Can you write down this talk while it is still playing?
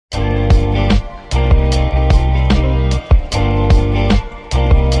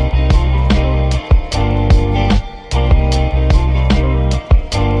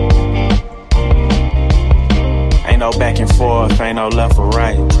no left or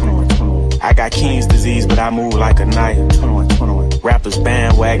right. I got King's disease, but I move like a knife. Rappers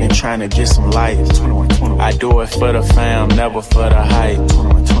bandwagon trying to get some lights. I do it for the fam, never for the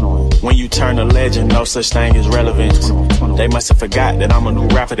hype. When you turn a legend, no such thing as relevance. They must have forgot that I'm a new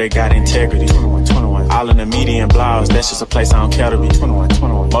rapper that got integrity. All in the media and blogs, that's just a place I don't care to be.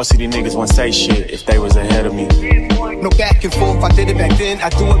 Most of these niggas wouldn't say shit if they was ahead of me. No back and forth, I did it back then, I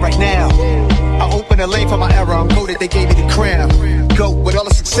do it right now. I open a lane for my era, I'm coded, they gave me the crown. Go with all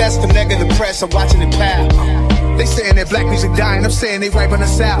the success, the negative press, I'm watching it pal. They saying that black music dying, I'm saying they right on the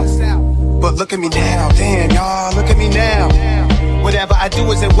south. But look at me now, damn y'all, look at me now. Whatever I do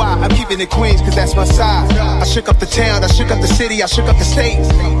is in why, I'm keeping it Queens, cause that's my side. I shook up the town, I shook up the city, I shook up the state.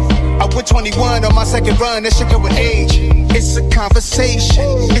 I went 21 on my second run, that shit come with age. It's a conversation,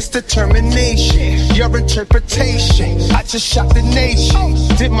 it's determination, your interpretation. I just shocked the nation.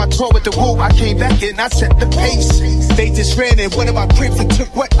 Did my tour with the Woo, I came back and I set the pace. They just ran in one of my cribs and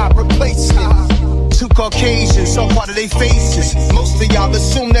took what I replaced it. Two Caucasians, all part of their faces. Most of y'all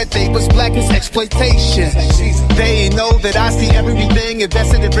assume that they was black as exploitation. They ain't know that I see everything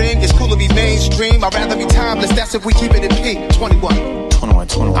invested in ring. It's cool to be mainstream, I'd rather be timeless, that's if we keep it in peak. 21.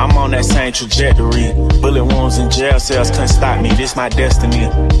 I'm on that same trajectory. Bullet wounds in jail cells couldn't stop me, this my destiny.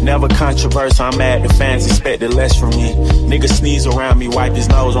 Never controversial, I'm mad the fans expected less from me. Nigga sneeze around me, wipe his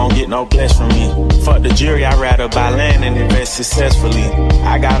nose, won't get no bless from me. Fuck the jury, I'd rather buy land and invest successfully.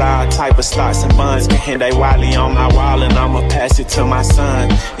 I got all type of stocks and bonds, Kahinde Wiley on my wall and I'ma pass it to my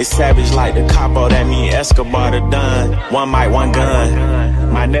son. It's savage like the capo, that mean Escobar the Don. One mic, one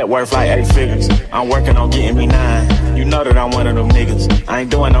gun. My net worth like 8 figures, I'm working on getting me 9. You know that I'm one of them niggas, I ain't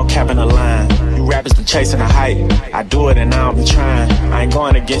doing no cap in the line. You rappers been chasing the hype, I do it and I don't be trying. I ain't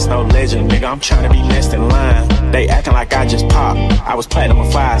going against no legend, nigga, I'm trying to be next in line. They acting like I just popped, I was platinum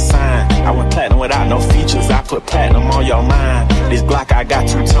before I signed. I went platinum without no features, I put platinum on your mind. This Glock I got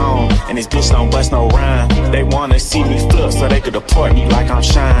two-tone, and this bitch don't bust no rhyme. They wanna see me flip so they could deport me like I'm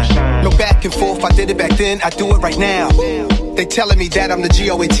Shine. No back and forth, I did it back then, I do it right now. They telling me that I'm the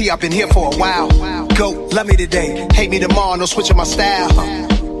GOAT, I've been here for a while. Go, love me today, hate me tomorrow, no switching my style.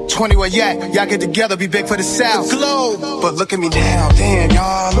 21 y'all get together, be big for the South. Globe, but look at me now, damn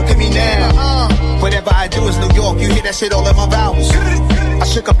y'all, look at me now. Whatever I do is New York, you hear that shit all in my vowels. I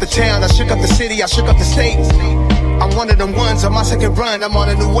shook up the town, I shook up the city, I shook up the state. I'm one of them ones on my second run, I'm on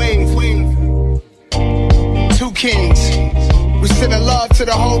a new wave. Two kings, we sending love to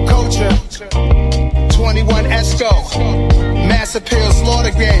the whole culture. 21 Esco, Mass Appeal,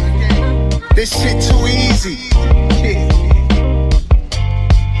 Slaughter Gang. This shit too easy. Yeah.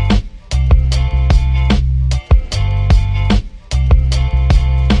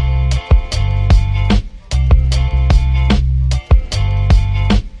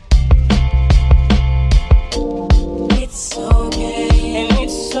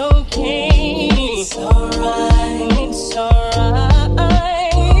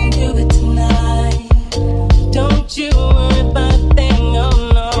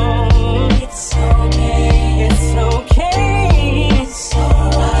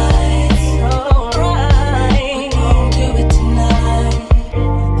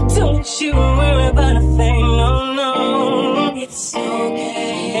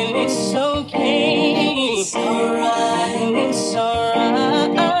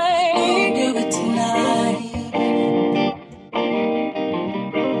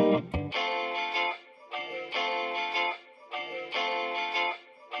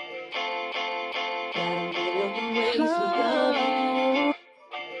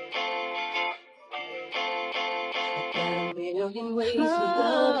 Million ways to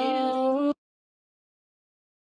love you.